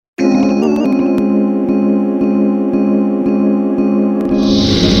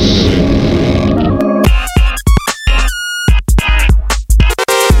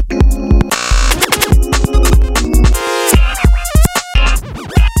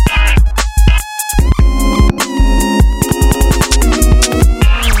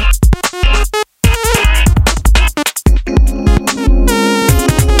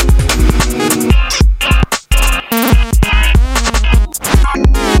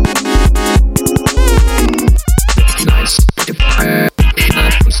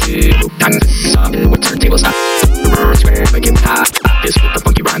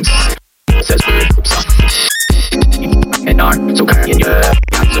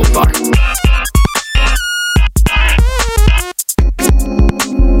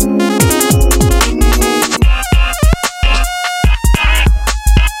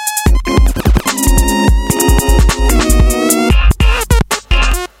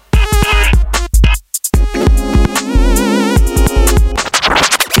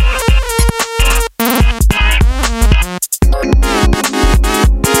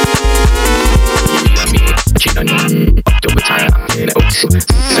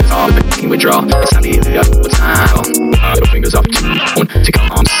Set all the backing withdraw. It's time to give it up. What's now? Little fingers up to one to come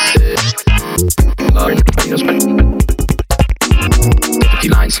on. Nobody knows better. 50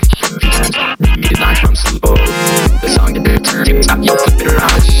 lines, 50 times. Repeated lines from slow. The song that they're turning. Stop your flip it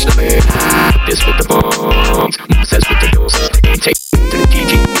around. Just the way. This with the bones. Mom says with the dose. Ain't take to the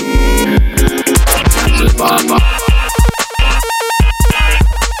DG. To the bar.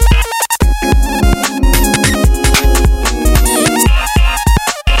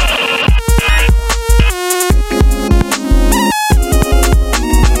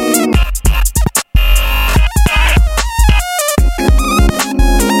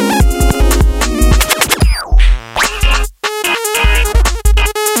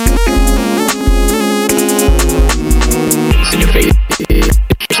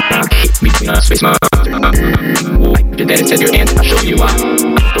 Space Mountain. Did that instead your hand, I'll show you why.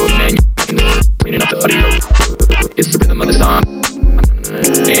 Go man, cleaning up the audio. It's the rhythm of the song.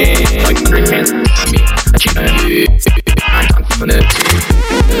 And like 100 fans on me, I cheat on you. I'm done from the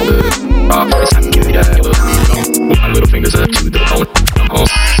it's time to give it up. Move my little fingers up to the bone. I'm home.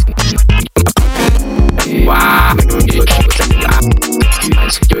 Wow, I'm gonna get you second guy. You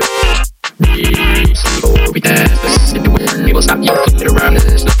guys do it. We dance, let's do it. We will stop you, flip it around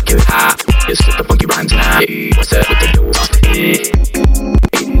this. Let's give it high. It's just the funky rhymes now. What's up with the doors off the head?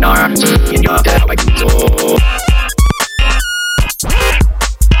 In arms, in your head, like so.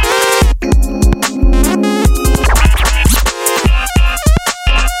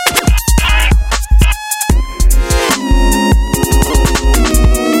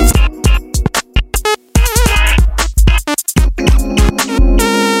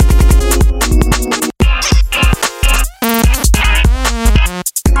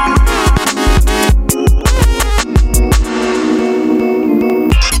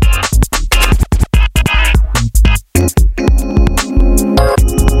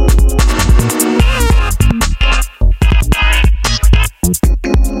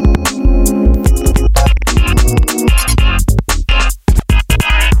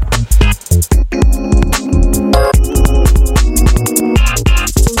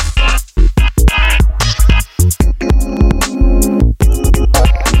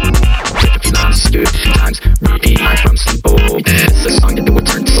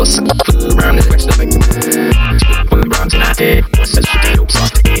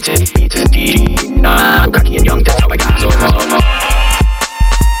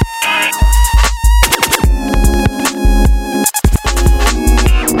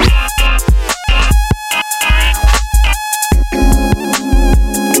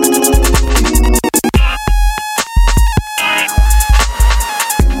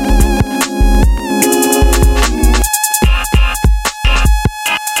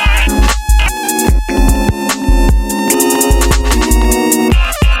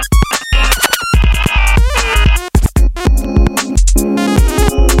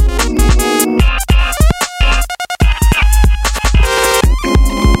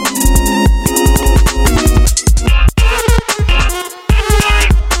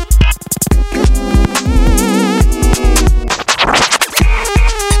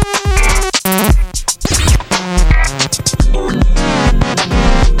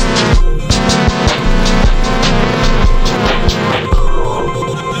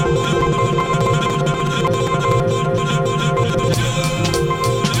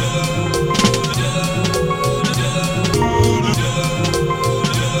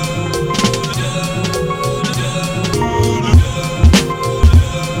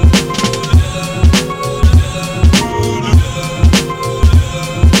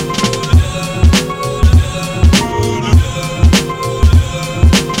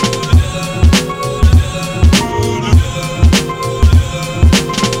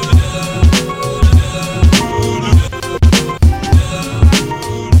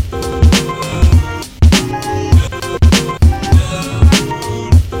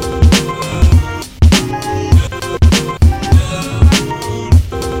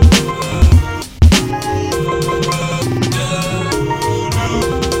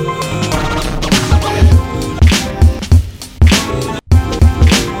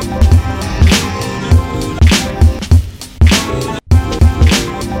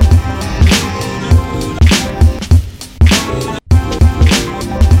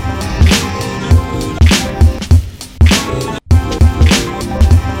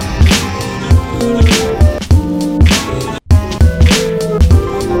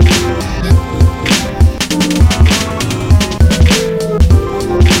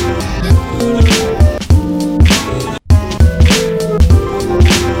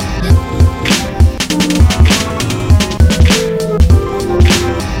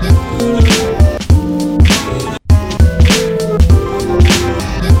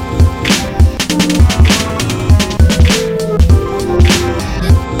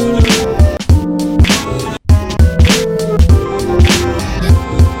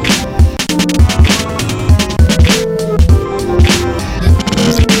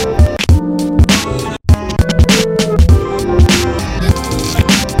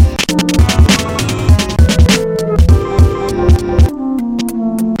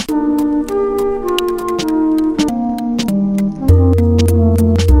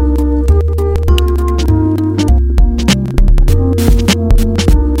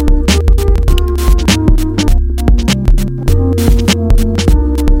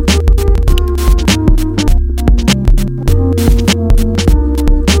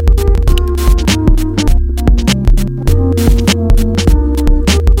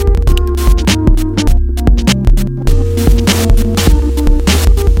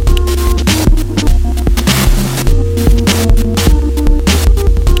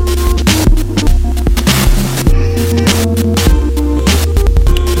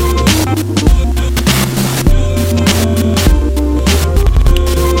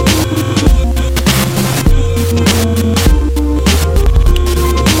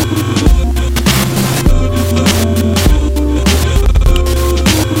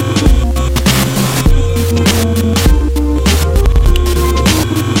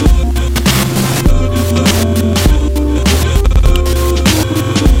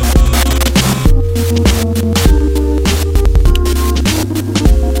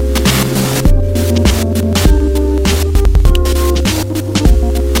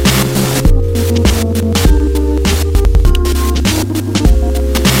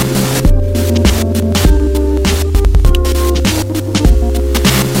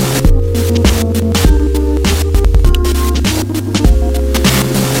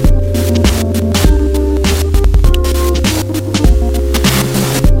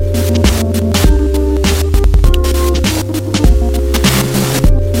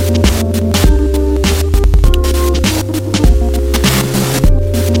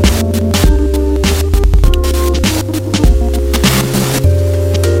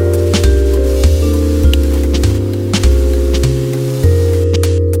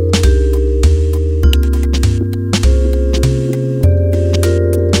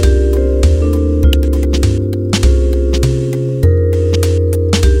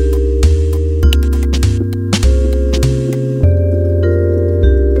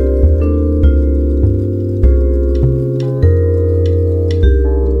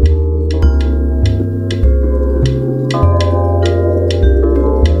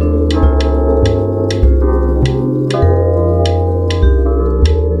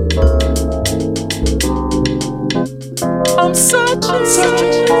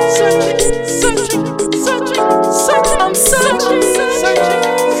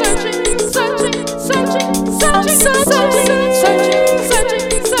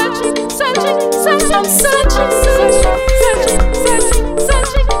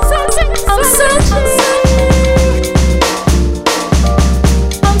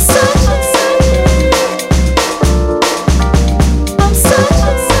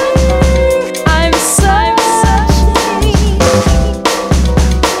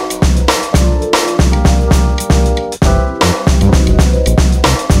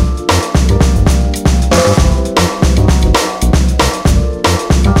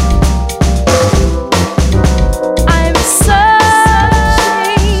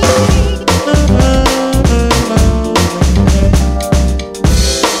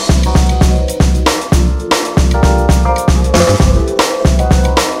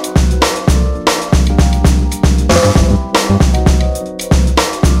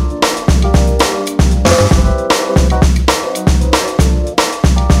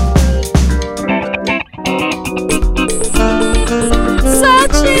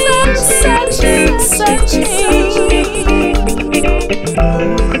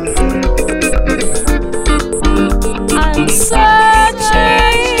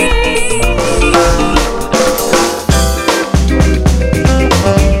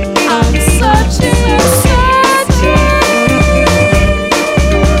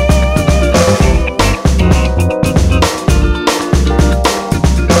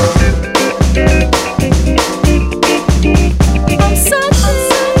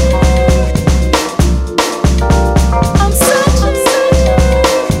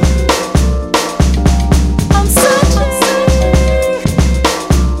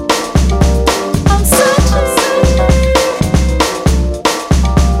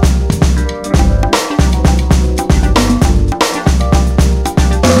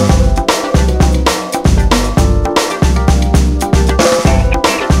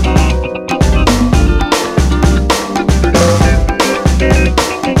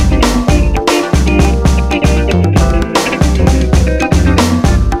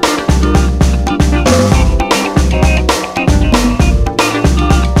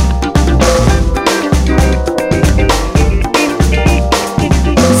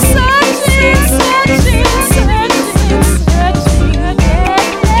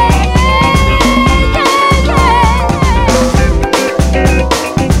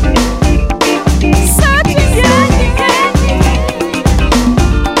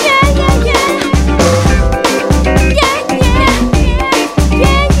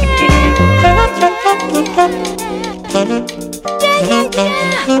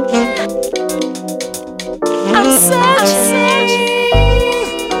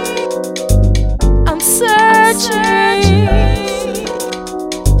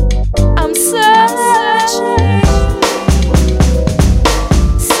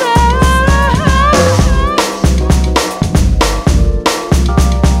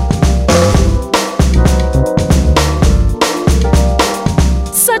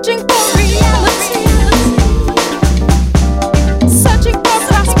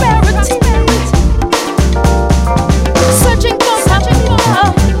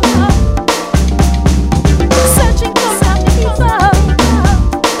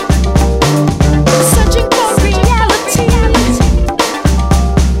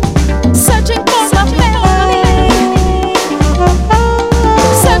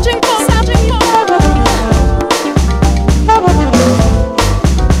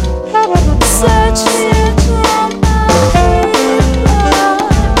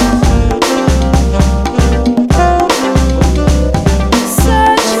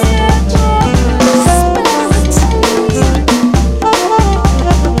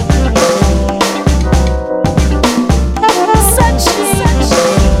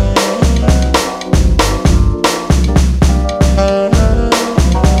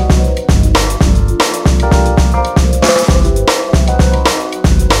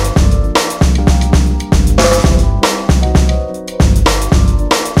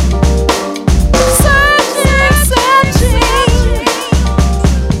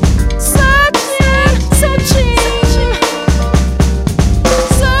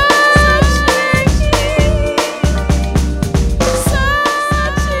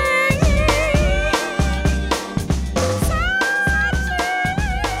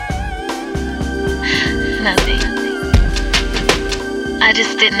 I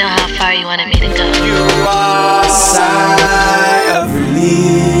just didn't know how far you wanted me to go. You are a sigh of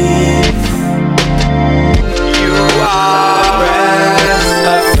relief. You are a breath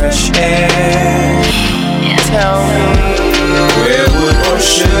of fresh air. Yeah. Tell me, where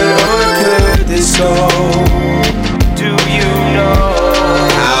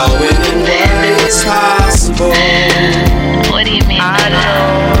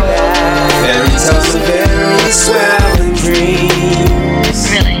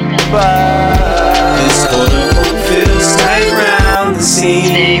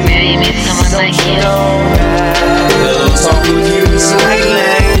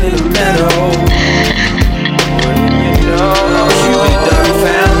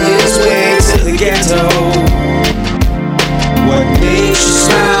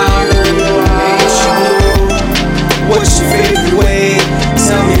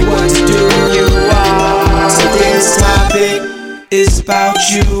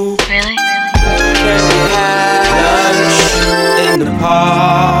you. Really? Can we have lunch in the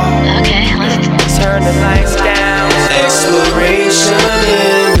park? Okay, let's Turn the lights down. Exploration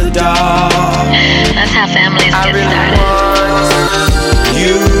in the dark. That's how families I get really started. want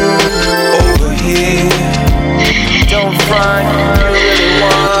you over here. Don't front, you really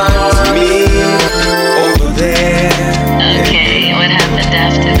want me over there. Okay, what happened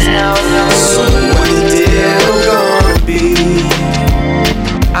after that? So what the deal gonna be?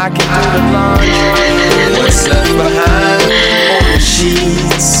 I can do the laundry. What's left behind on the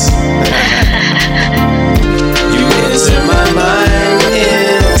sheets? You enter my mind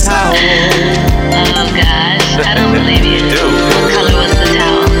in a towel. Oh gosh, I don't believe you. What color was the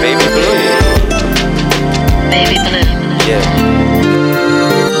towel? Baby blue. Baby blue. Yeah.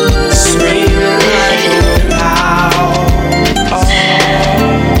 Screaming like a cow. Oh,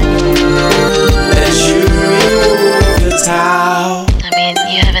 as you remove the towel. I mean,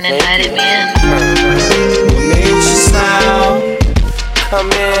 you haven't invited me in. What makes you smile?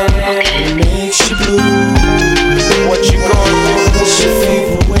 Come in. Okay. What makes you blue? What you gonna do? What's your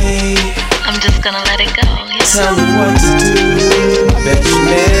favorite way? I'm just gonna let it go. Yeah. Tell me what to do. I bet your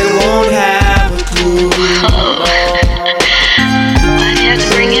man won't have a clue. Oh. Why'd you have to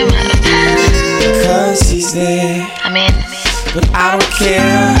bring him up? Because he's there, I mean, but I don't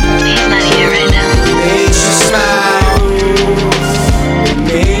care. he's not here right now. It makes you smile. It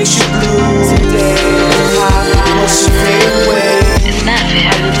makes you blue today. What's your favorite way? It's not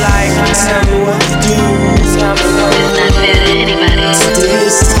fair. Like, tell me what to do. Tell me what It's not fair to anybody.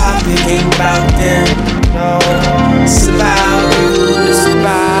 today's topic ain't about them. No, it's about you. It's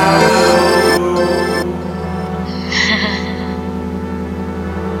about you.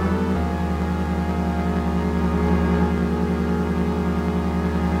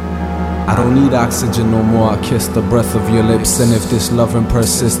 I don't need oxygen no more, I kiss the breath of your lips. And if this loving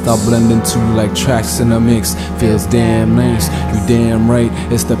persists, I'll blend into you like tracks in a mix. Feels damn nice, you damn right.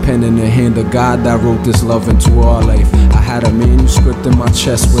 It's the pen in the hand of God that wrote this love into our life. I had a manuscript in my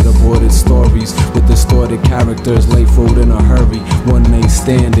chest with aborted stories, with distorted characters, life wrote in a hurry. One night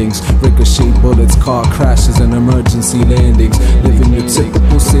standings, ricochet bullets, car crashes and emergency landings. Living your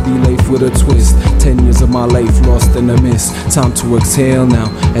typical city life with a twist. 10 years of my life lost in the mist. Time to exhale now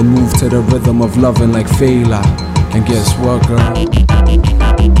and move to the rhythm of loving like Fela. And guess what, girl?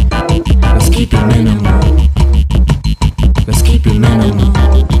 Let's keep it minimal. Let's keep it minimal.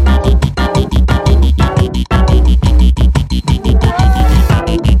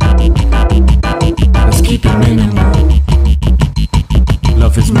 Let's keep it minimal.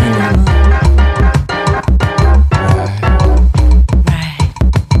 Love is minimal.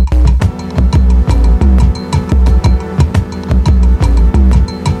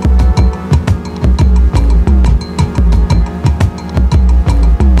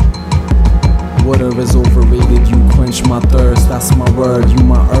 Water is overrated, you quench my thirst. That's my word, you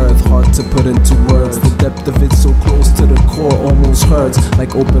my earth. Hard to put into words. The depth of it so close to the core almost hurts.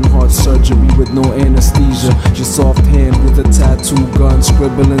 Like open heart surgery with no anesthesia. Your soft hand with a tattoo gun,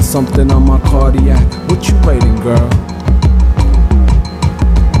 scribbling something on my cardiac. What you writing, girl?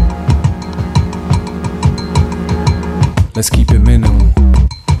 Let's keep it minimal.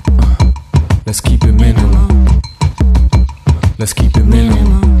 Let's keep it minimal. Let's keep it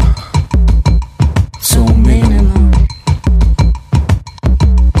minimal. So minimal.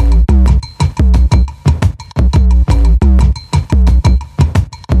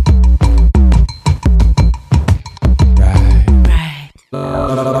 Right.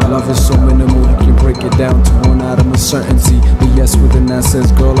 Love is so minimal, you can break it down to one atom of certainty. The yes within that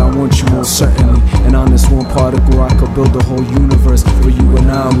says, girl, I want you most certainly. And on this one particle, I could build a whole universe for you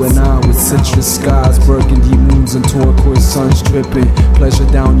and I, with citrus skies, burgundy moons, and turquoise suns dripping. Pleasure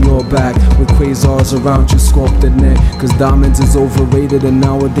down your back with quasars around your sculpted neck. Cause diamonds is overrated and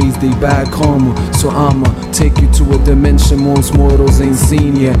nowadays they bad karma. So I'ma take you to a dimension most mortals ain't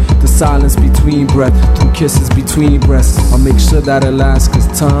seen yet. The silence between breath, through kisses between breaths. I'll make sure that it lasts, cause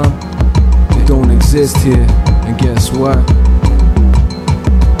time, it don't exist here. And guess what?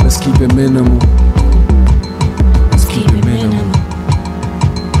 Let's keep it minimal. Let's keep it minimal.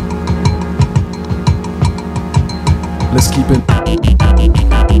 Let's keep it.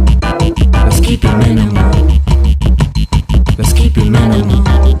 Let's keep it minimal. Let's keep it minimal.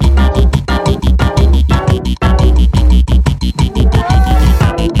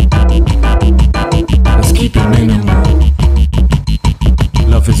 Let's keep it minimal.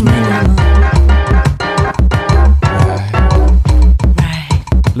 Love is minimal. Right.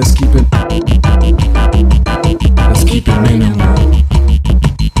 Let's keep it. Let's keep it minimal.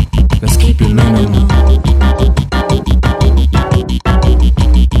 Let's keep it minimal.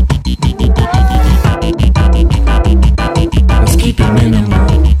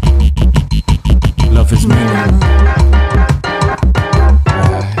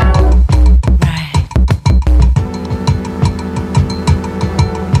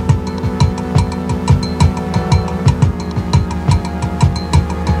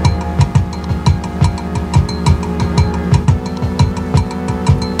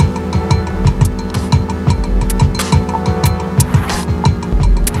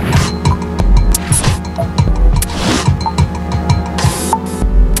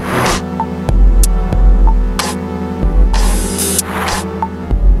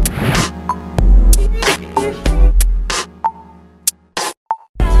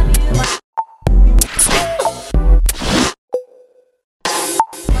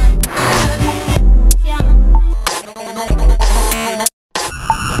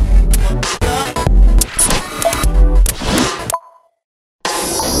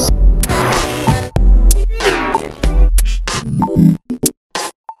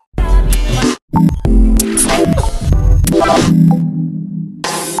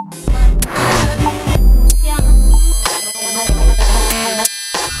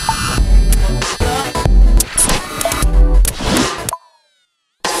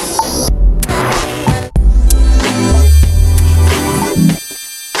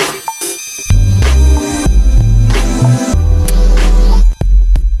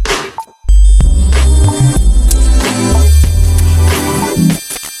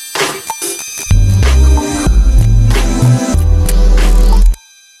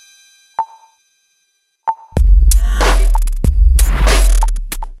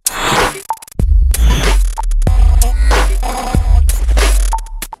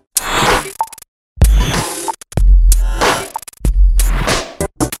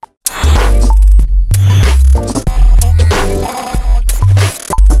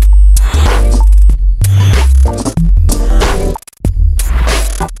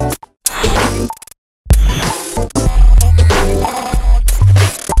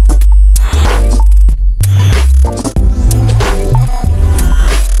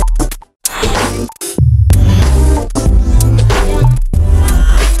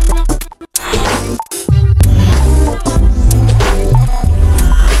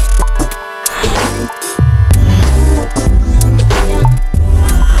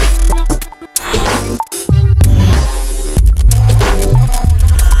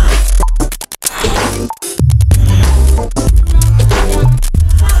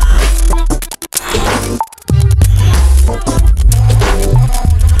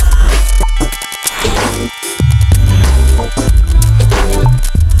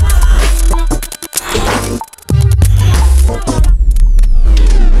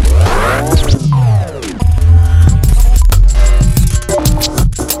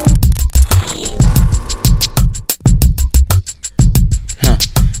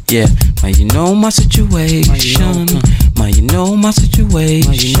 Yeah, ma, you know my situation. Ma, you know my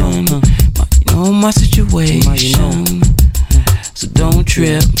situation. Ma, you know my situation. So don't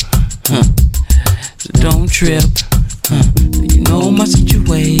trip, so don't trip. You know my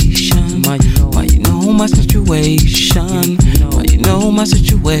situation. Ma, you know my situation. Ma, you know my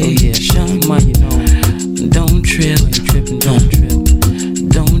situation. Ma, you know. Don't trip,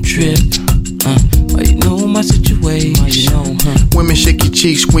 don't trip. You know my situation. Women shake your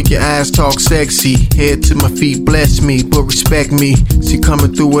cheeks, squint your eyes, talk sexy. Head to my feet, bless me, but respect me. See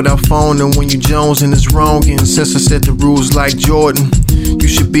coming through without phone, and when you Jones and it's wrong. And since I set the rules like Jordan, you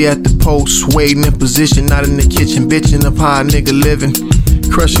should be at the post, waiting in position, not in the kitchen, bitching of how a nigga living.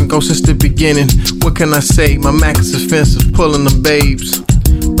 Crushing go since the beginning. What can I say? My Mac is offensive, pulling them babes.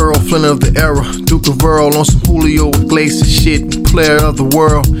 Earl Flynn of the era, Duke of Earl on some Julio with Glacier shit, player of the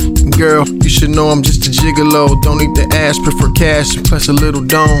world. Girl, you should know I'm just a gigolo. Don't need the ass, prefer cash, plus a little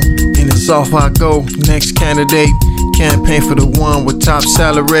dome. And it's off I go, next candidate. Campaign for the one with top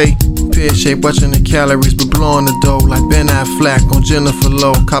salary. Pear shape, watching the calories, but blowing the dough like Ben Affleck on Jennifer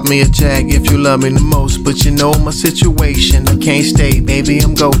Lowe. Cop me a jag if you love me the most, but you know my situation. I can't stay, baby,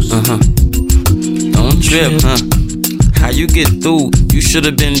 I'm ghost. Don't trip, How you get through? You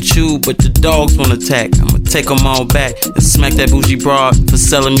should've been chewed, but the dogs won't attack. I'ma take them all back and smack that bougie broad for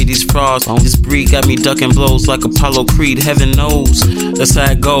selling me these frauds. This breed got me ducking blows like Apollo Creed. Heaven knows, that's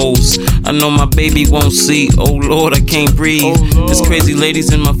how it goes. I know my baby won't see. Oh Lord, I can't breathe. There's crazy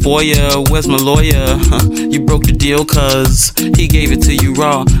ladies in my foyer. Where's my lawyer? You broke the deal, cuz he gave it to you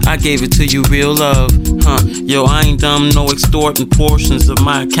raw. I gave it to you real love. Yo, I ain't dumb, no extorting portions of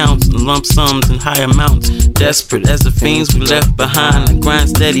my accounts and lump sums and high amounts. Desperate as the fiends we left behind. I grind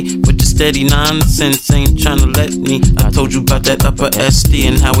steady, but the steady nonsense ain't tryna let me. I told you about that upper SD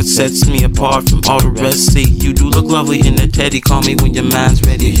and how it sets me apart from all the rest. See, you do look lovely in that teddy. Call me when your mind's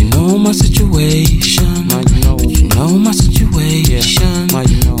ready. You know my situation. You know my situation.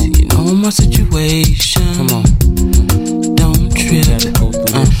 You know my situation. Come on, don't trip.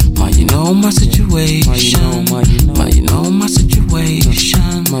 You know my situation. You know my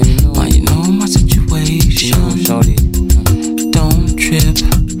situation. You know my situation. Don't trip,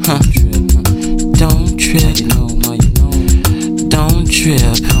 don't trip, don't trip.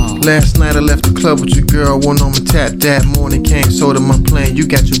 Last night I left the club with your girl, went on my tap. That morning came, sold her my plan. You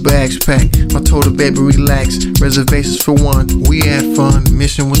got your bags packed. I told her, baby, relax. Reservations for one. We had fun.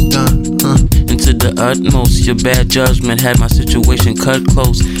 Mission was done. And to the utmost, your bad judgment had my situation cut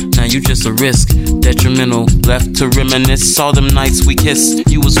close. Now you just a risk, detrimental, left to reminisce. All them nights we kissed.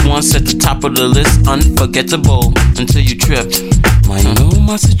 You was once at the top of the list, unforgettable until you tripped. You know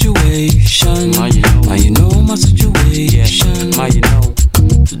my situation. You know my situation. You know.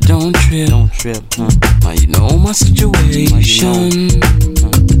 So don't trip, you know my situation.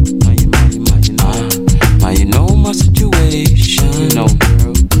 You know my situation. You know,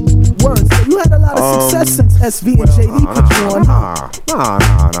 girl. Word, so you had a lot of success since SV and JD put you on. Nah.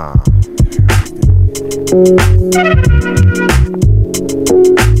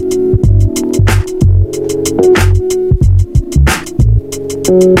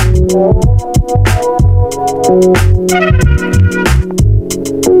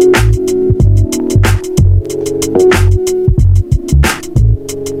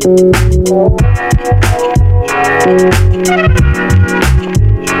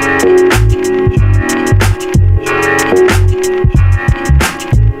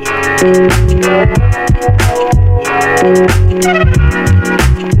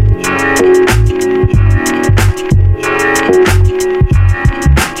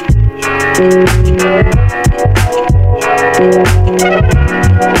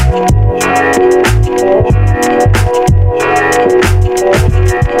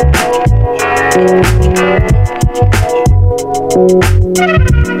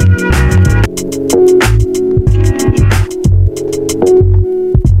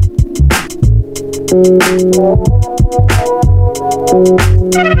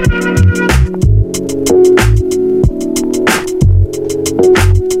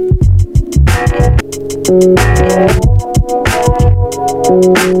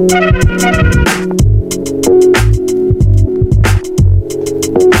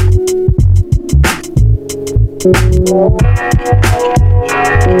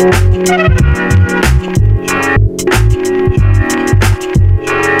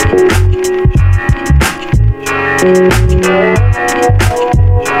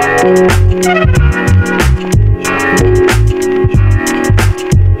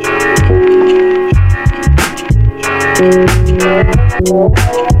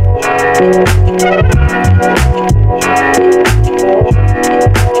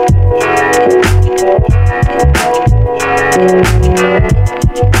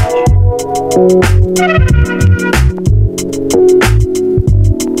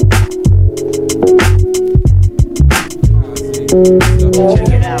 Check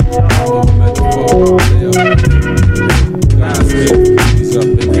it out, y'all. He's up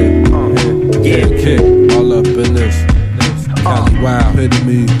in here. Yeah, kick all up in this. Cali Wild,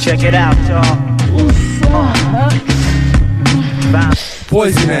 epitome. Check it out, y'all.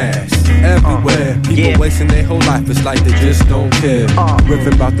 Poison ass everywhere. People wasting their whole life, it's like they just don't care.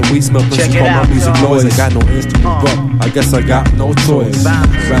 Riffing about the weed smell, pushing for my music noise. I got no instrument, but I guess I got no choice.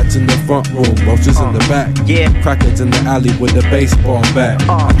 Rats in the front room, roaches in the back. Crackheads in the alley with a baseball bat.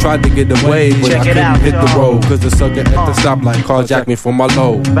 I tried to get away, but I couldn't hit the road. Cause the sucker at the stoplight carjacked me for my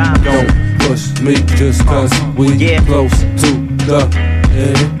load. Don't push me just cause we close to the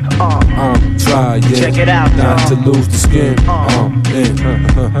end. I'm trying not to lose the skin.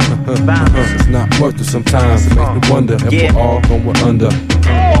 It's not worth it sometimes. It makes me wonder if we're all going under.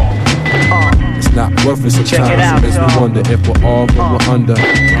 It's not worth it sometimes. It makes me wonder if we're all going under.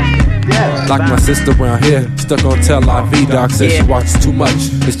 Like my sister around here, stuck on Tel Aviv. Doc says she watches too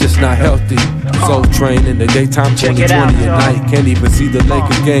much. It's just not healthy. Soul Train in the daytime, 2020 at night. Can't even see the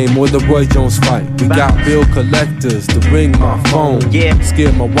Lakers game or the Roy Jones fight. We got bill collectors to ring my phone.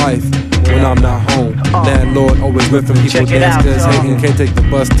 Scare my wife when I'm not home. Landlord always ripping people downstairs hating. Can't take the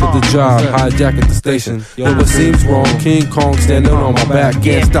bus to the job. Hijack at the station. Yo, what seems wrong? King Kong standing on my back.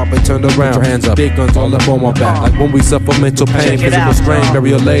 Can't stop and turn around. Put your hands up. Big guns all up on my back. Like when we suffer mental pain, physical strain,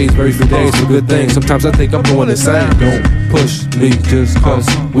 very allays, very few days for good things. Sometimes I think I'm going insane. Don't push me just cause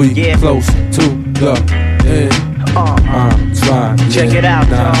we close to the end. I'm trying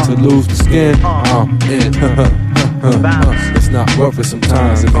not to lose the skin. I'm in. It's not worth it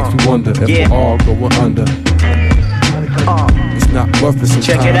sometimes. It makes me wonder if we're all going under. It's not worth it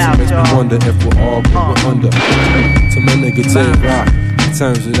sometimes. It makes me wonder if we're all going under. To my nigga Tay Rock, he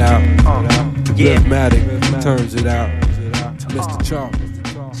turns it out. To Rhythmatic, turns it out. To Mr. Chalk,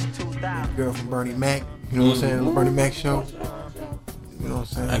 girl from Bernie Mac, you know what I'm saying? The Bernie Mac show. You know what I'm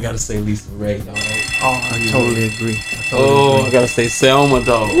saying? I gotta say Lisa Ray, dog. Oh, I totally agree. I gotta say Selma,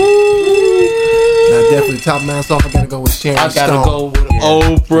 dog. Now, definitely top man off. I gotta go with Sharon I gotta Stone. go with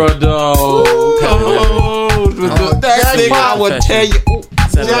Oprah, dog. That thing I would tell you.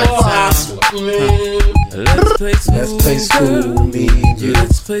 Let's play school, me and you.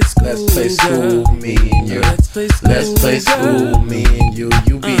 Let's play school, me and you. Let's play school, me and you.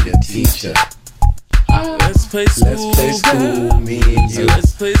 You be the teacher. Let's play school, me and you.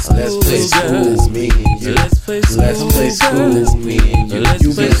 Let's play school, me and you. Let's play school, me and you.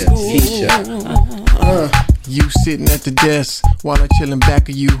 You be the teacher. You sitting at the desk while I chillin' back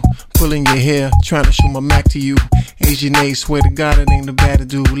of you, pulling your hair, trying to show my Mac to you. Asian A, swear to God it ain't a bad to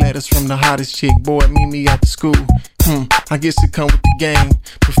do. Letters from the hottest chick, boy, meet me at the school. I guess it come with the game.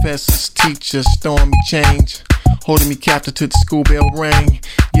 Professors, teachers, throwing me change, holding me captive till the school bell rang,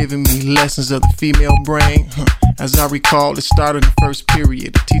 giving me lessons of the female brain. As I recall, it started in the first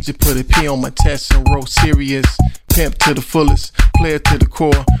period. The teacher put a P on my test and wrote serious. Pimp to the fullest, player to the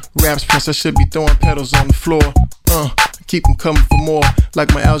core. Raps prince, I should be throwing pedals on the floor. Keep them coming for more.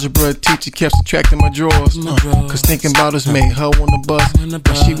 Like my algebra teacher kept subtracting my drawers. Cause thinking about us made her on the bus.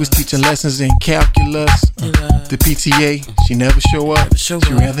 But she was teaching lessons in calculus. The PTA, she never show up. She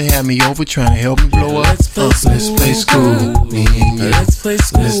rather have me over trying to help me blow up. Let's play school, me and you. Let's play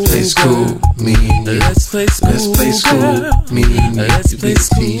school, me and you. Let's play school, me and you. You be the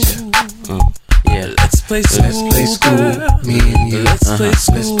teacher. Let's play school, me and you. Let's play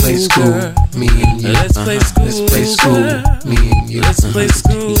school, me and you. Let's play school, me and you. Let's play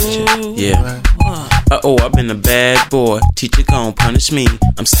school. Yeah. I've been a bad boy. Teacher gon' punish me.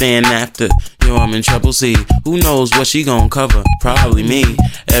 I'm staying after. Yo, I'm in trouble, see. Who knows what she gon' cover? Probably me.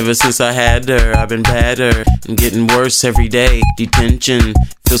 Ever since I had her, I've been badder and getting worse every day. Detention.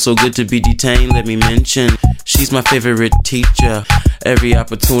 Feels so good to be detained, let me mention. She's my favorite teacher. Every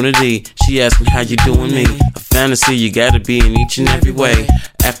opportunity, she asking how you doing me. A fantasy, you gotta be in each and every way.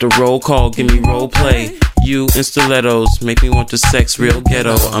 After roll call, give me role play. You and stilettos make me want to sex real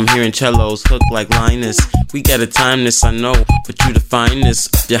ghetto. I'm hearing cellos hook like Linus. We gotta time this, I know, but you define this,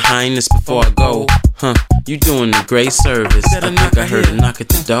 your highness, before I go. You doing a great service. I think I heard a knock at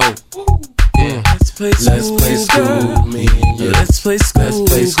the door. Let's play school, me and you. Let's play school,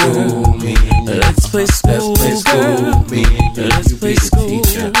 me and you. Let's play school, me and you. You be the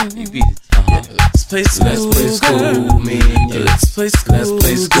teacher. Let's play school, me and you. Let's play school.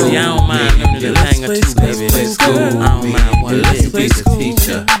 See, I don't mind learning to hang or two, baby. I don't mind one leg. You be the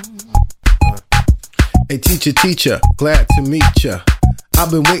teacher. Hey teacher, glad to meet ya. I've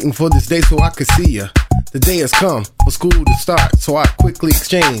been waiting for this day so I could see ya. The day has come for school to start, so I quickly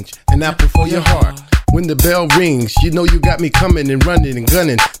exchange an apple for your heart. When the bell rings, you know you got me coming and running and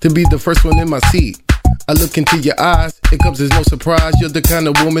gunning to be the first one in my seat. I look into your eyes, it comes as no surprise. You're the kind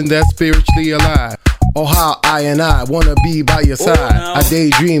of woman that's spiritually alive. Oh, how I wanna be by your side. I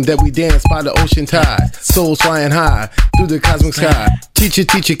daydream that we dance by the ocean tide. Souls flying high through the cosmic sky. Teacher,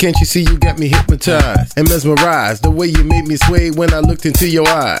 can't you see you got me hypnotized and mesmerized? The way you made me sway when I looked into your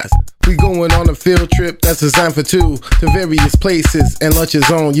eyes. We going on a field trip that's designed for two to various places, and lunch is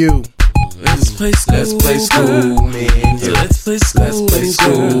on you. Let's play school, me and you. Let's play school,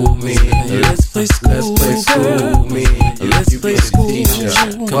 me and you. Let's play school, me and you. Let's play school,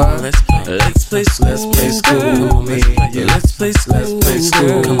 come on, let's play school, me and you. Let's play school,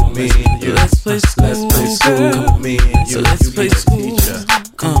 me and you. Let's play school, me and you. Let's play school,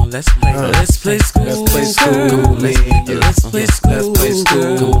 come on, let's play school, me and you. Let's play school,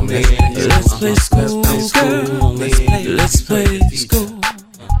 me and you. Let's play school, let's play school.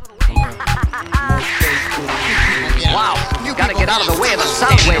 Wow, you gotta get out of the way of the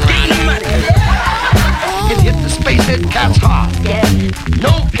sound wave. It hit the space hit cats hard.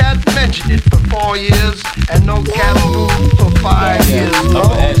 No cat mentioned it for 4 years, and no cat moved for 5 years.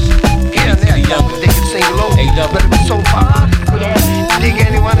 Here and there, they could sing low, but it was so far, couldn't dig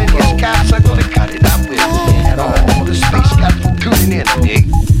anyone in his cats are gonna cut it up with. And all the space cats were tuning in, dig?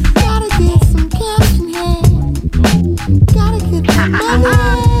 Gotta get some cash in hand. Gotta get the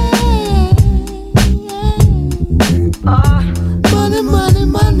money.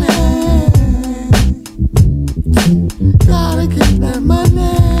 Money. Gotta get that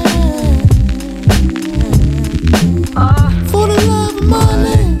money. For the love of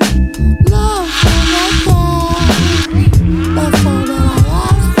money, love for that cash. That's all that I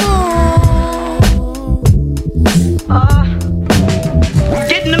ask for.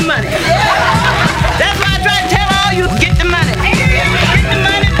 Getting the money. That's why I try to tell all you, get the money. Get the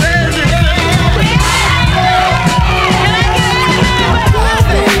money.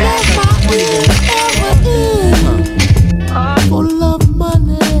 For love and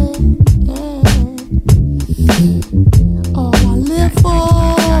money, yeah. All I live for,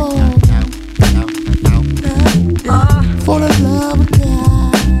 for the love of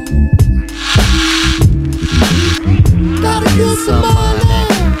God. Gotta get some money,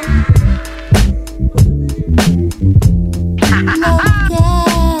 love of God.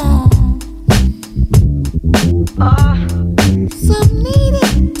 Some need it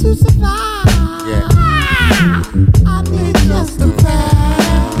to survive. I need just a ride.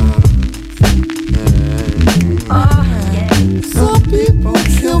 Some people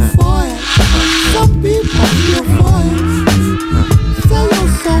kill for it. Some people kill for it. Sell your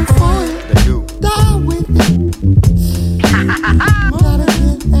soul for it. Die with it. Gotta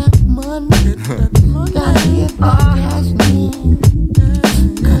get that money. Gotta get that cash, man.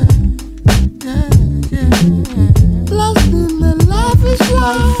 Lost in the lavish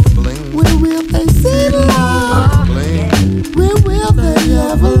life. Where will they see the light? Where will they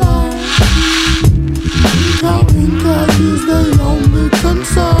ever lie? Counting cash is the only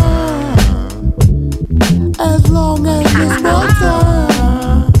concern. As long as it's my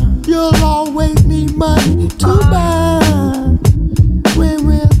time, you'll always need money to burn. Where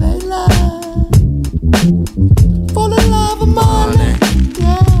will they lie? For the love of money,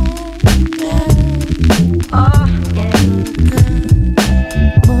 yeah.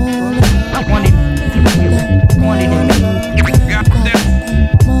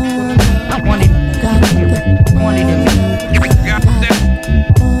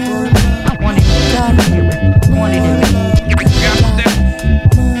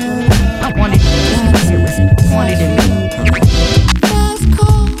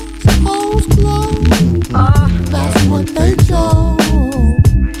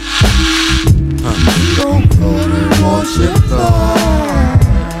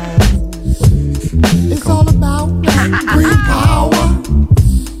 It's all about green power.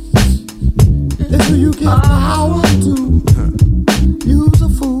 It's who you give power to. Use a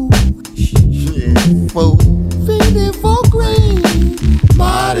fool. Feeding for green.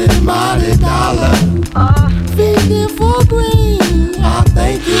 Mighty dollar. Feeding for green. I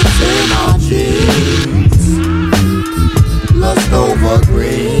think it's in our genes. Lust over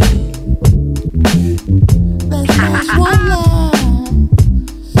green. That's one line.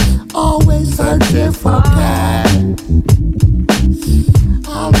 Always searching for cash.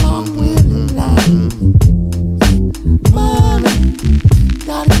 How long will it last? Money,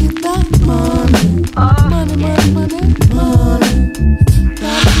 gotta get that money. Money. Gotta get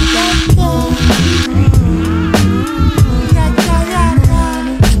that cash.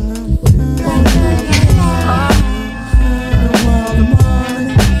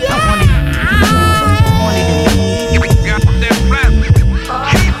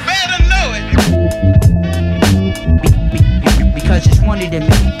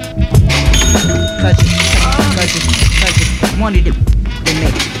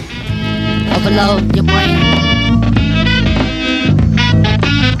 overload your brain.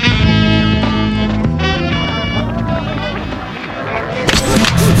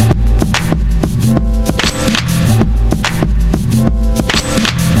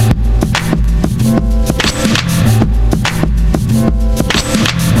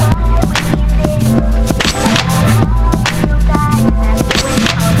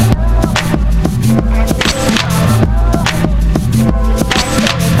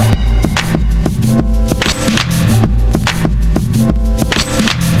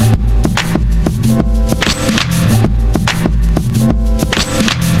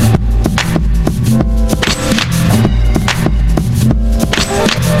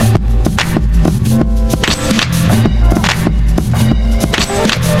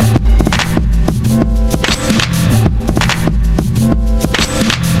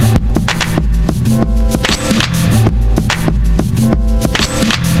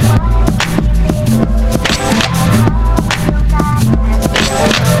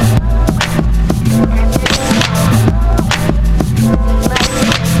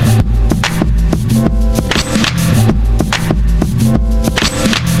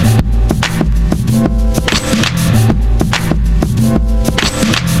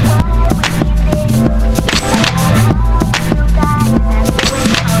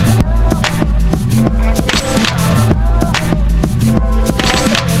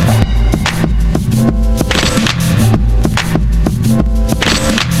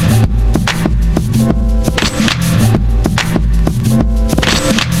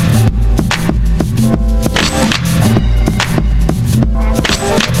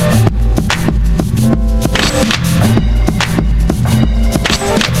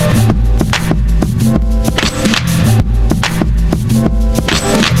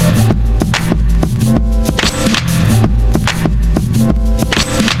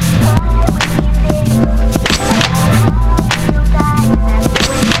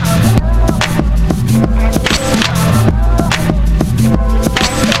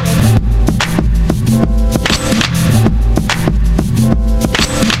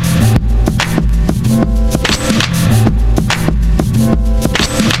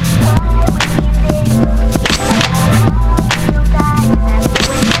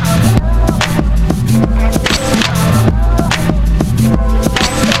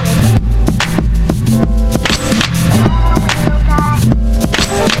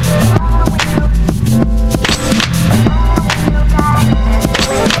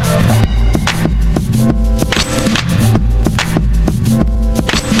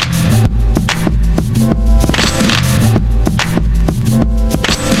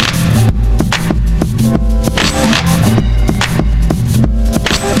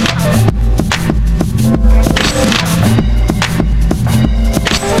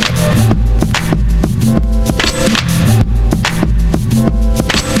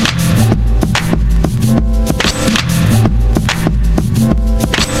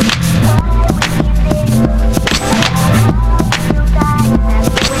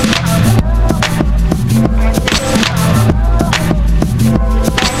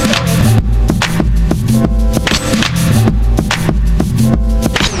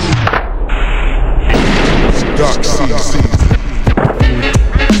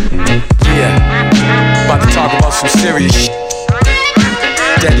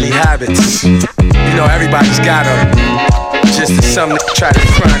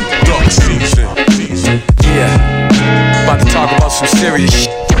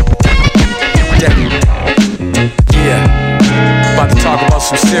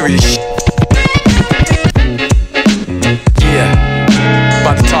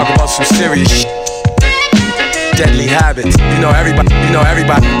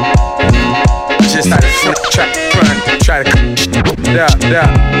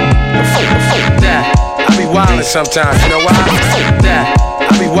 Sometimes, you know why? That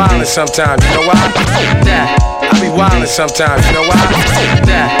I be wildin' sometimes, you know why? That I be wildin' sometimes, you know why?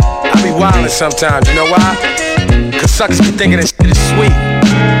 That I be wildin' sometimes, you know why? Cause suckers be thinking this shit is sweet.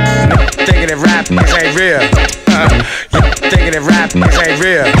 Thinking that rap ain't real. Thinking that rap ain't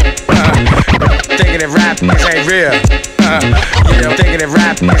real. Thinking that rap ain't real. Thinking that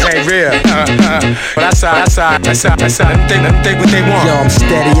rap ain't real. But that's how them think what they want. Yo, I'm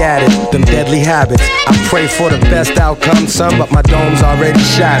steady at it, them deadly habits. I pray for the best outcome, son, but my dome's already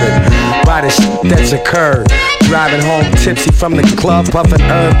shattered by the shit that's occurred. Driving home tipsy from the club, puffing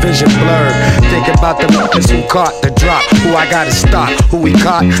herb, vision blurred. Thinking about the niggas who caught the drop, who I gotta stop, who we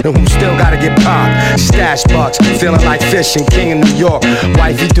caught, and who still gotta get popped. Stash bucks, feeling like fishing, king in New York.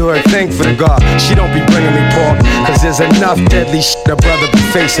 Wifey do her thing for the God, she don't be bringing me pork, cause there's enough deadly shit the brother be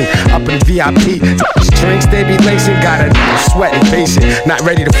facing. Up in VIP, drinks they be lacing. Got a sweating pacing. Not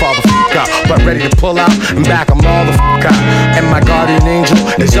ready to fall the fuck out, but ready to pull out and back them all the fuck out. And my guardian angel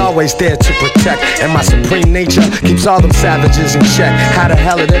is always there to protect. And my supreme nature keeps all them savages in check. How the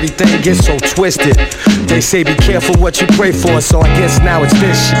hell did everything get so twisted? They say be careful what you pray for, so I guess now it's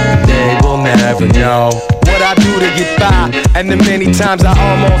this shit. They will never know what I do to get by, and the many times I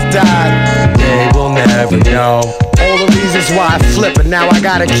almost died. They will never know all the reasons why I flip, and now I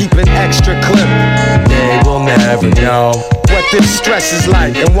gotta keep an extra clip. They will never know what this stress is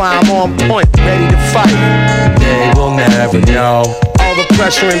like, and why I'm on point, ready to fight. They will never know all the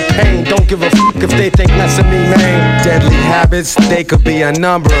pressure and pain. Don't give a fuck if they think less of me, man. Deadly habits, they could be a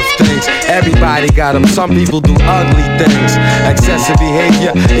number of things. Everybody got them, some people do ugly things. Excessive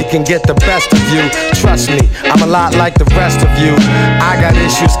behavior, it can get the best of you. Trust me, I'm a lot like the rest of you. I got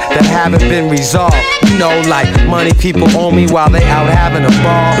issues that haven't been resolved. You know, like money people owe me while they out having a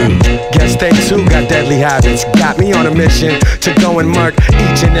ball. Guess they too got deadly habits. Got me on a mission to go and murk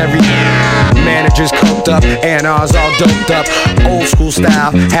each and every managers coked up, A&Rs all doped up. Old school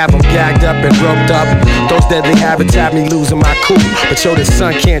style, have them gagged up and roped up. Those deadly habits have me losing my cool. But yo, the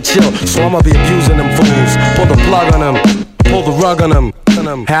sun can't chill, so I'ma be abusing them fools. Pull the plug on them, pull the rug on them.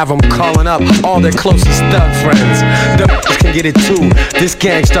 Have them calling up all their closest thug friends. Them can get it too. This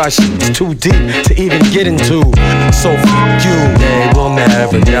gangstar shit's too deep to even get into. So fuck you, they will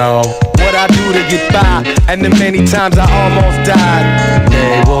never know what I do to get by, and the many times I almost died.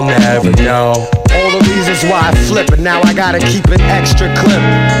 They will never know all the reasons why I flip, and now I gotta keep an extra clip.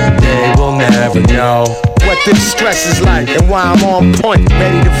 They will never know what this stress is like, and why I'm on point,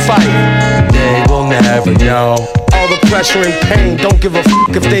 ready to fight. They will never know all the pressure and pain. Don't give a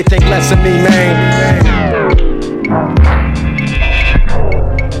fuck if they think less of me, man.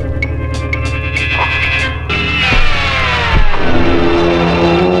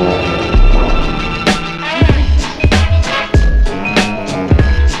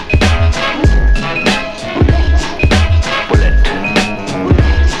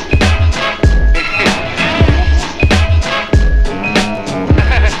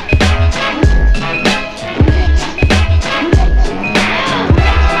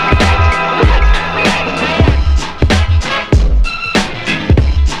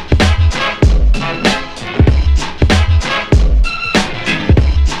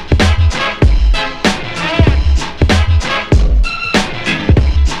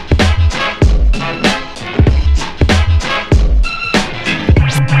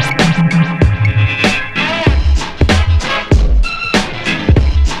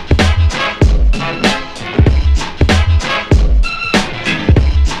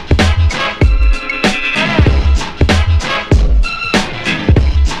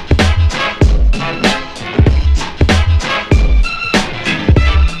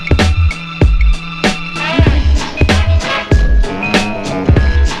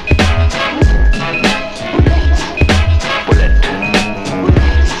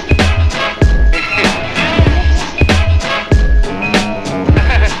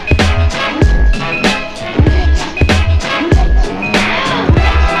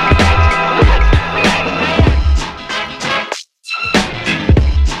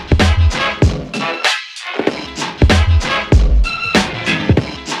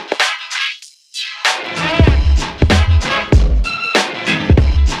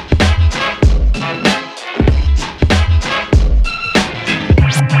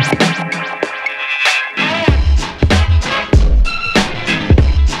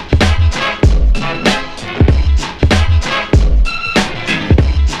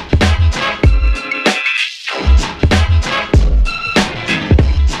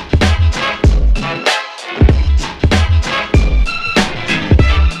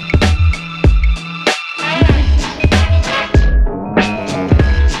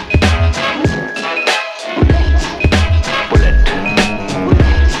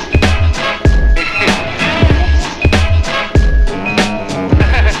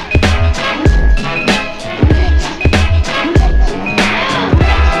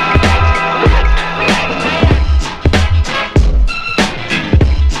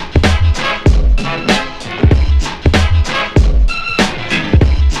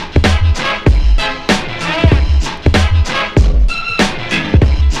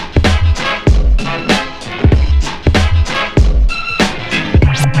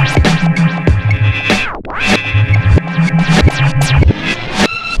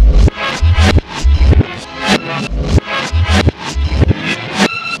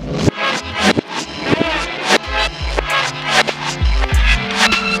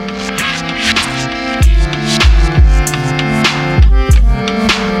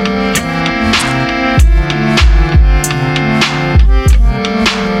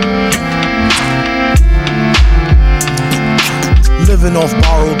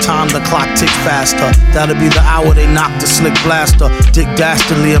 time the clock tick faster. That'll be the hour they knock the slick blaster. Dick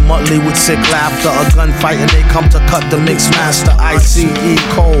Dastardly and Muttley with sick laughter. A gunfight and they come to cut the mix master. ICE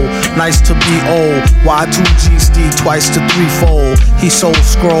Cole, nice to be old. Y2G Steve twice to threefold. He sold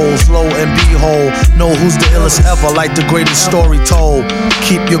scrolls, lo and behold. Know who's the illest ever, like the greatest story told.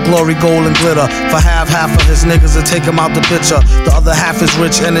 Keep your glory gold and glitter. For half of his niggas to take him out the picture. The other half is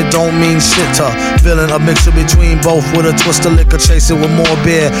rich and it don't mean shit to. Villain, a mixture between both with a twist of liquor, chasing with more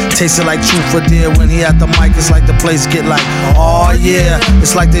beer. Tasting like truth for dear. When he at the mic, it's like the place get like, oh yeah.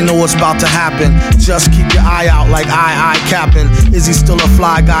 It's like they know what's about to happen. Just keep your eye out like I capping. Is he still a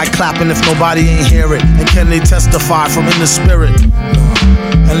fly guy clapping if nobody ain't hear it? And can they testify from in the spirit?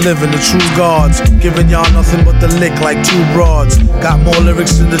 And living the true gods, giving y'all nothing but the lick like two broads. Got more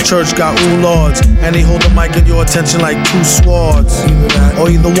lyrics than the church got ooh lords. And they hold the mic in your attention like two swords. Or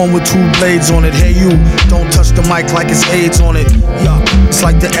either one with two blades on it. Hey you, don't touch the mic like it's AIDS on it. Yeah, it's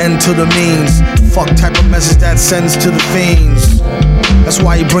like the end to the means. Fuck type of message that sends to the fiends. That's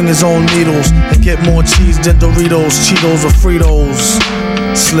why he bring his own needles and get more cheese than Doritos, Cheetos or Fritos.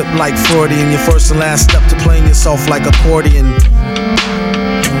 Slip like Freudian, your first and last step to playing yourself like accordion.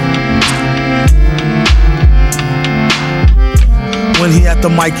 When he at the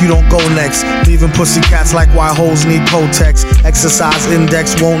mic, you don't go next. Leaving pussy cats like why hoes need Kotex. Exercise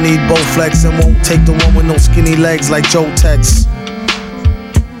index won't need Bowflex and won't take the one with no skinny legs like Joe Tex.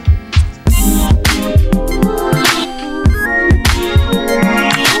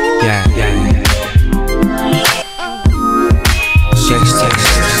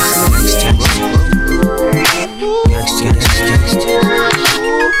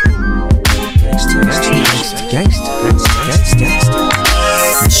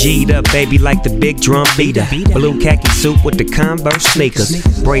 G'd up, baby, like the big drum beater. Blue khaki suit with the Converse sneakers.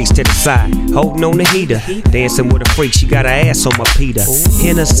 Braids to the side, holding on the heater. Dancing with a freak, she got her ass on my Peter.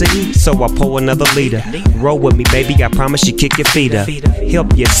 Hennessy, so I pour another liter. Roll with me, baby, I promise you kick your feet up.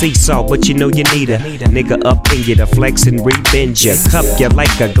 Help you seesaw, but you know you need a nigga up in you to flex and re-bend ya. Cup you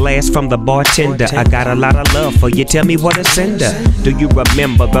like a glass from the bartender. I got a lot of love for you, tell me what to send her. Do you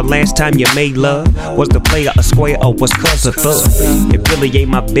remember the last time you made love? Was the player a square or was cuz a thug? It really ain't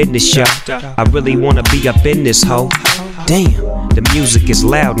my business, yo. I really wanna be up in this hoe. Damn, the music is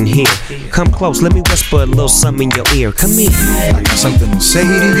loud in here. Come close, let me whisper a little something in your ear. Come here. I got something to say to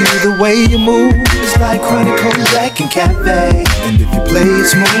you. The way you move is like chronic Kodak and cafe. And if you play it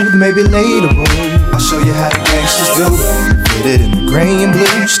smooth, maybe later, boom, I'll show you how the gangsters do. Fit it in the gray and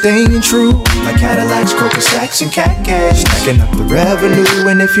blue, staying true like Cadillacs, Coca Sacks, and Cat Cash. Stacking up the revenue,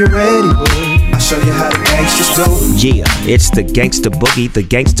 and if you're ready, boom, I'll show you how the gangsters do. Yeah, it's the gangster boogie, the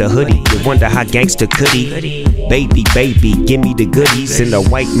gangster hoodie. You wonder how gangster could he? Baby, baby, give me the goodies. In the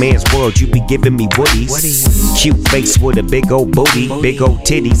white man's world, you be giving me woodies. Cute face with a big old booty, big old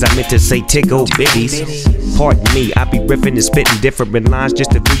titties. I meant to say tickle bitties. Pardon me, I be riffing and spitting different lines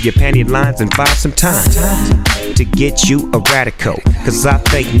just to view your panty lines and find some time to get you a radical. Cause I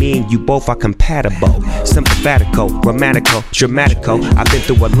think me and you both are compatible. Sympathetical, romantical, dramatical. I've been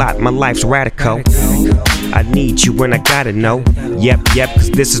through a lot, my life's radical. I need you and I gotta know. Yep,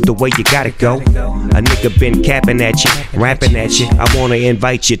 cause this is the way you gotta go. A nigga been capping at you, rapping at you. I wanna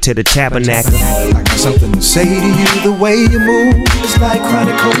invite you to the tabernacle. I got something to say to you. The way you move is like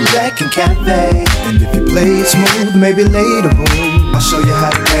chronic Kodak and cafe. And if you play it smooth, maybe later, boom, I'll show you how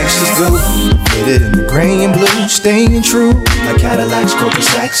the gangsters do. Fit it in the gray and blue, staying true like Cadillacs, Coca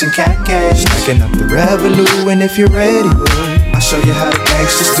Sacks, and Cat Cash. Stacking up the revenue, and if you're ready, boom, I'll show you how the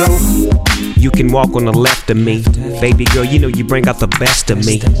gangsters do. You can walk on the left of me. Baby girl, you know you bring out the best of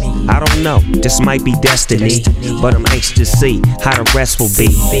me. I don't know, this might be destiny, but I'm anxious to see how the rest will be.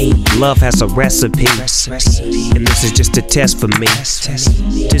 Love has a recipe, and this is just a test for me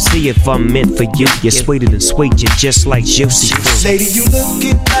to see if I'm meant for you. You're sweeter than sweet, you're just like juicy fruit. Lady, you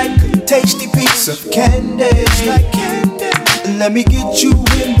looking like a tasty piece of candy. Like candy. Let me get you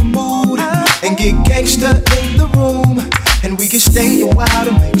in the mood and get gangsta in the room. And we can stay a while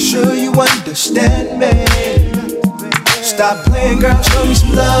to make sure you understand me. Stop playing, girl, show me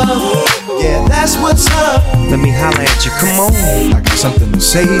some love. Yeah, that's what's up. Let me holler at you, come on. I got something to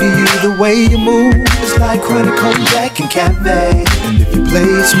say to you. The way you move is like chronic Kodak and cafe. And if you play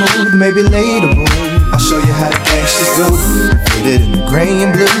it smooth, maybe later, boom, I'll show you how the gangsters do. Fit it in the gray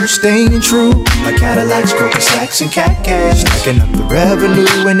and blue, staying true like Cadillacs, Coca Sacks, and Cat Cash. Stacking up the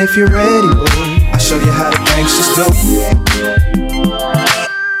revenue, and if you're ready, boom, I'll show you how the gangsters do.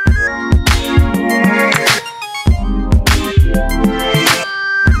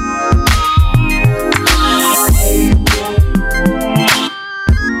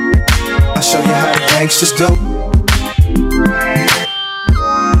 I'll show you how the gangsters do.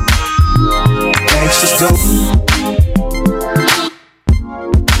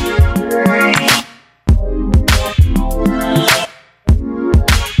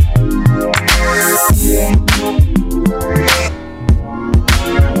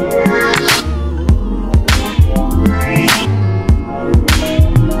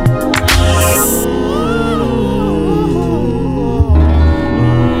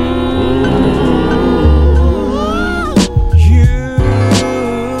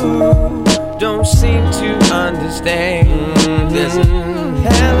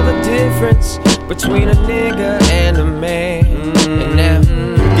 between a nigga and a man. And now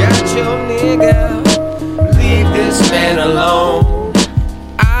you got your nigga, leave this man alone.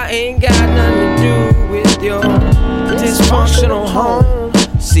 I ain't got nothing to do with your dysfunctional home.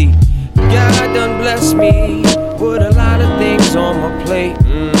 See, God done blessed me with a lot of things on my plate.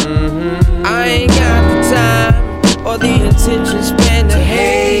 I ain't got the time or the intention span to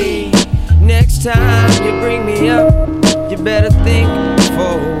hate. Next time you bring me up, you better think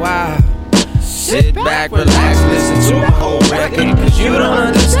for a while. Sit back, relax, listen to my whole record, cause you don't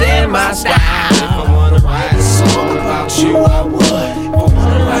understand my style. If I wanna write a song about you, I would. If I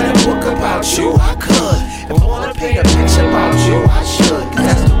wanna write a book about you, I could. If I wanna paint a picture about you, I should, cause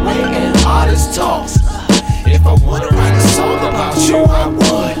that's the way an artist talks. If I wanna write a song about you, I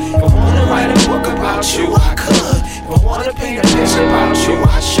would. If I wanna write a book about you, I could. If I wanna paint a picture about you,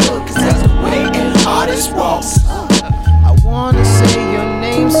 I should, cause that's the way an artist walks. I wanna say your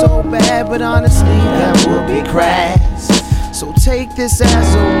name so bad, but honestly that would be crass. So take this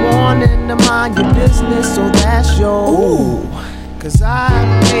as a warning to mind your business, so that's your ooh. Cause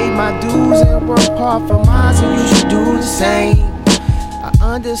I've paid my dues and worked hard for mine, so you should do the same. I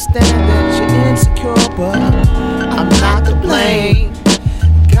understand that you're insecure, but I'm not to blame.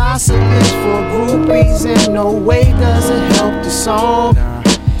 Gossip is for groupies and no way does it help the song.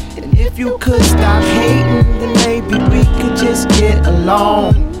 And if you could stop hating, then maybe we could just get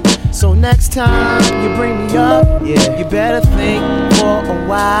along. So next time you bring me up, you better think for a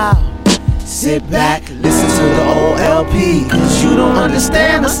while. Sit back, listen to the old LP, cause you don't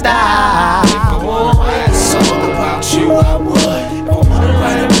understand the style. If I wanna write a song about you, I would. If I wanna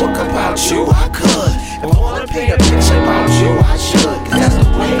write a book about you, I could. If I wanna paint a picture about you, I should, cause that's the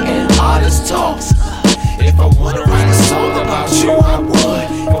way an artist talks. If I wanna write a song about you, I would.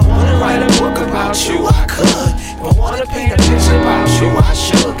 If I wanna write a book about you, I could. If I wanna paint a picture about you, I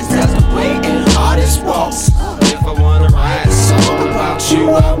should, cause that's the way an artist walks. If I wanna write a song about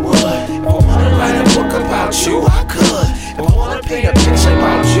you, I would. If I wanna write a book about you, I could. If I wanna paint a picture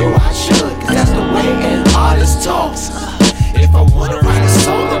about you, I should, cause that's the way an artist talks. If I wanna write a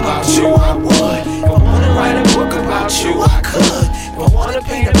song about you, I would. If I wanna write a book about you, I could. If I wanna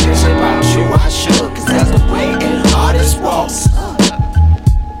paint a picture about you, I should, cause that's the way an artist walks.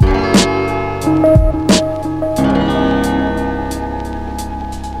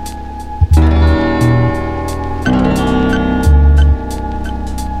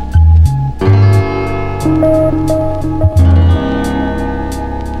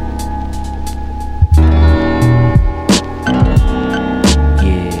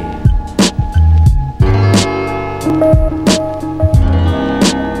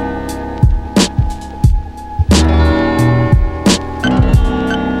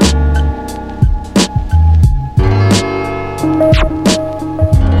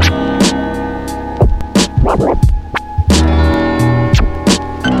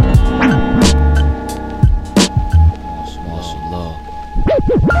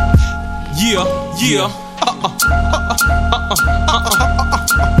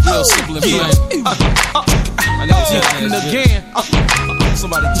 Real simple and plain. I know it's happening again.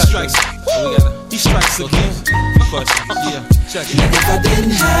 Somebody strikes. He strikes again. Yeah, check it. If I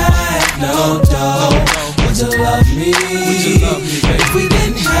didn't have no dough, would you love me? Would you love me, baby? If we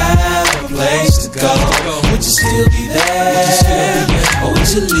didn't have a place to go, would you still be there? Or would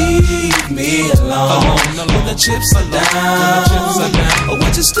you leave me alone when the chips are down? Or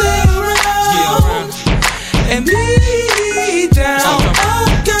would you stay around and be down? Oh,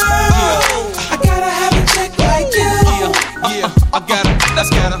 girl, I gotta have a chick like you. Yeah, I gotta. That's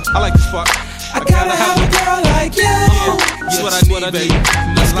gotta. I like this part. I gotta have a girl like you. That's what I need, baby.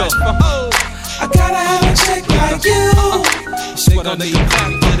 Let's go. I gotta have a chick like you. She gonna need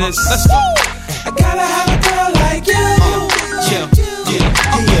clap to this. Let's go. I gotta have a girl like you.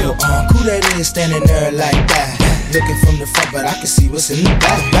 Hey yo, who that is standing there like that? Looking from the front, but I can see what's in the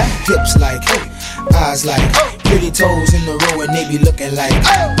back. Hips like, eyes like, pretty toes in the row, and they be looking like.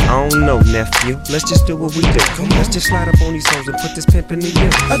 I don't know, nephew. Let's just do what we do. Let's just slide up on these hoes and put this pimp in the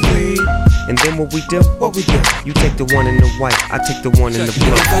you. Agreed. And then what we do? What we do? You take the one in the white, I take the one in the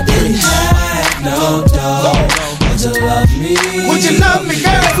blue. If I didn't have no dough, would you love me? Would you love me,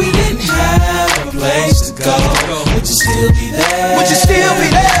 girl? If we didn't have a place to go, would you still be there? Would you still be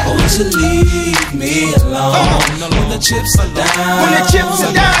there? Or would you leave me alone when the chips are down? When the chips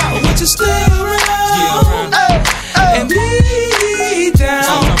are down? Or would you stay around and be down?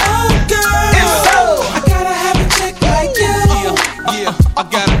 Oh, girl, if so, I gotta have a chick like you. Yeah, I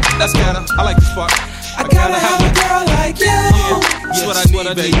gotta. That's gotta. I like this part. I gotta have a girl like you. That's what I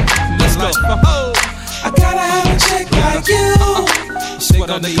need, baby. Let's go. I gotta have a chick like you. She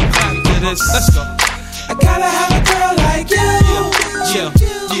gonna need clap to this. Let's go. I gotta have a girl like you.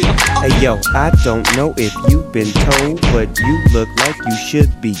 Hey yo, I don't know if you've been told, but you look like you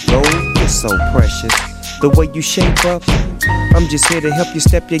should be gold. You're so precious, the way you shape up. I'm just here to help you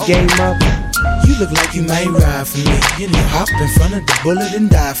step your game up. You look like you might ride for me. You know, hop in front of the bullet and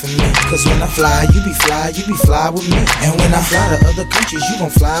die for me. Cause when I fly, you be fly with me. And when I fly to other countries, you gon'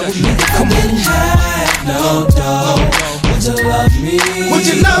 fly with me. Come on. Didn't have no dough, would you love me? Would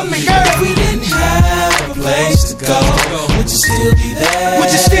you love me, girl? If we didn't have a place to go, would you still be there? Would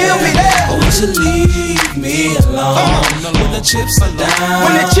you still be there? Or would you leave me alone when the chips are down?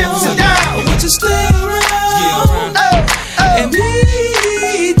 When the chips are down. Or would you stay around and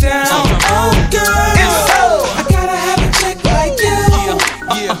be down? Oh, girl, I gotta have a chick like you.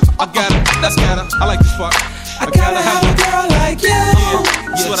 Yeah, I got it. That's gotta. I like this part. I gotta have a girl like you.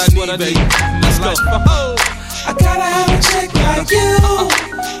 That's what I need, baby. Let's go. I gotta have a chick like you.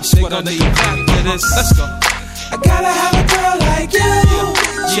 That's what I need. Clap for this. Let's go. I gotta have a girl like you.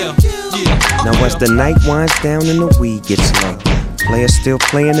 Yeah. Now as the night winds down and the weed gets low, players still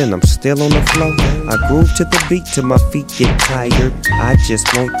playing and I'm still on the floor. I groove to the beat till my feet get tired. I just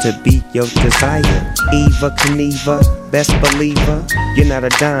want to be your desire. Eva Knieva, best believer. You're not a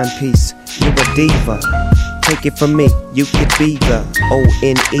dime piece, you're a diva. Take it from me, you could be the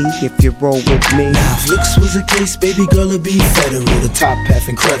O-N-E if you roll with me. Now if looks was a case, baby girl, it'd be federal. The top half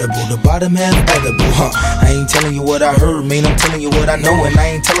incredible, the bottom half edible, I ain't telling you what I heard, man, I'm telling you what I know. And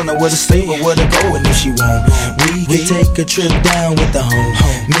I ain't telling her where to stay or where to go. And if she won't, we take a trip down with the home.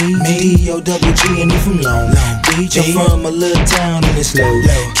 Me, D-O-double-G, and you from Long Beach. I'm from a little town and it's low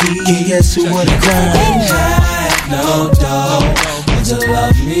key. And guess who wanna grind? Didn't have no dough, would you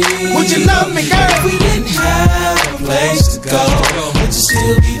love me? Would you love me, girl? If we didn't have a place to go, would you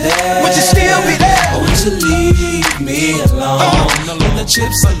still be there? Would you still be there? Or would you leave me alone when the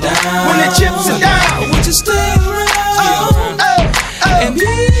chips are down? When the chips are down. Or would you stay around and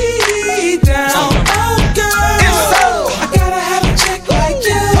be down? Oh, girl, I gotta have a chick like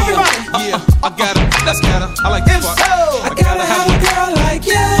you. Yeah, I got it. That's gotta. I like this part. I gotta have a girl like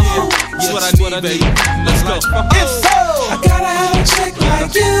you. That's what I need, baby. Let's go. I gotta have a chick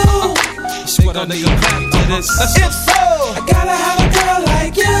like you. That's what I need. Clap for this. Let's go. I gotta have a girl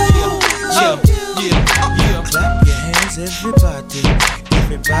like you. Yeah. Clap your hands, everybody.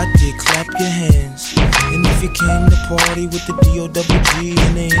 Everybody clap your hands. And if you came to party with the D-O-double-G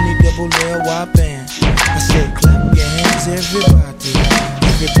and the N-E-double-L-Y band, I said clap your hands, everybody.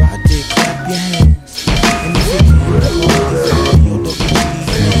 Everybody clap your hands. And if you came to party with the D-O-double-G and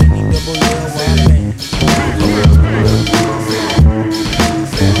the N-E-double-L-Y band.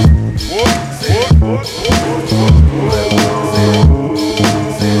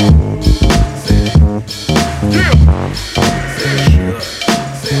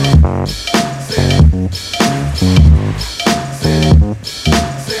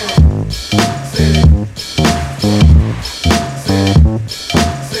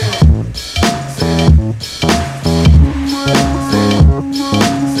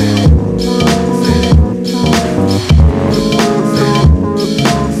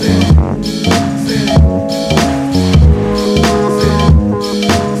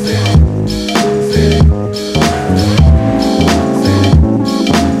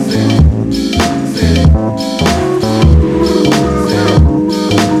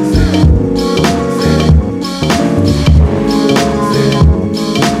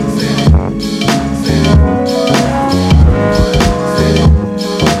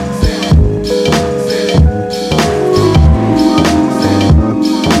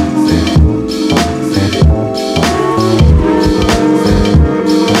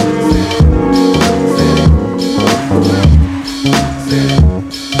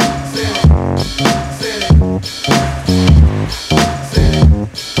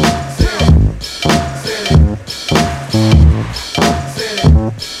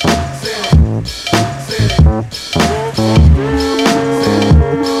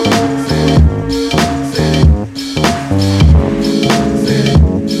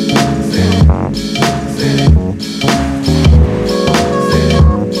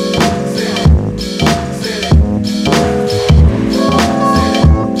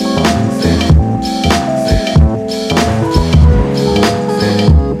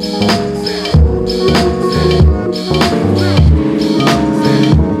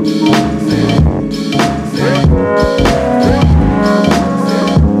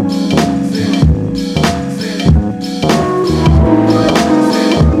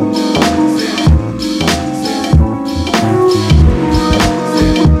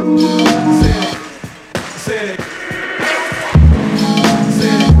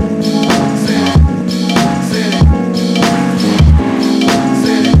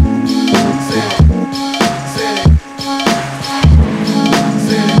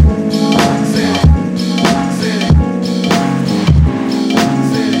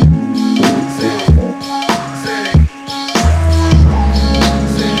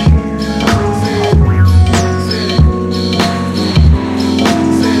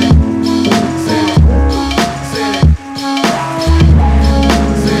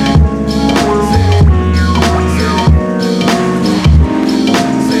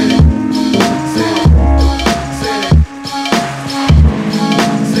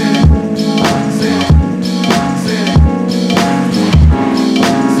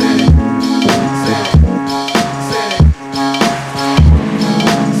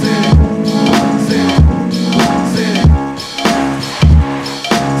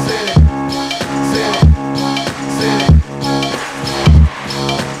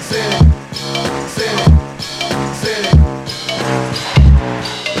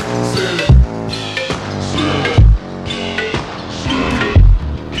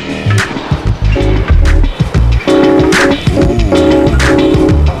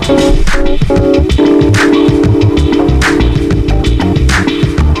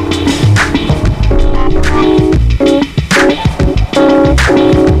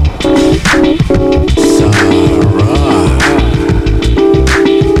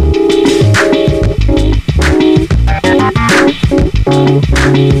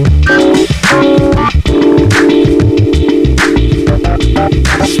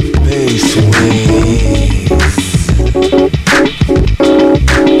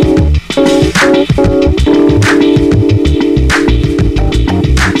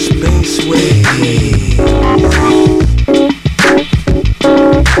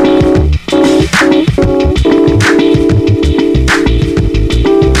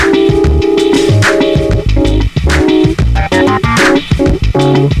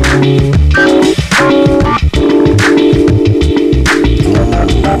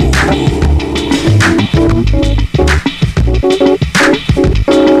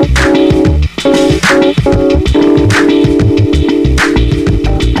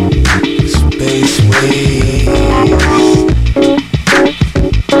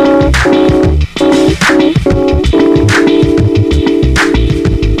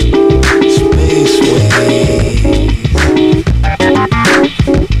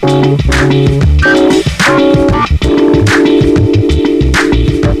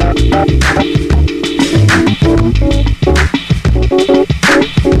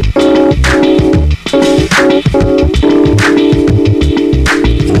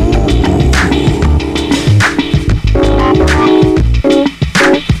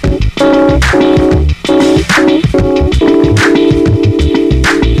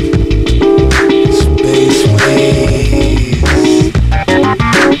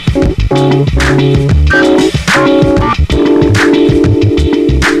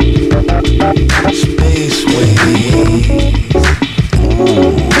 Space Wave.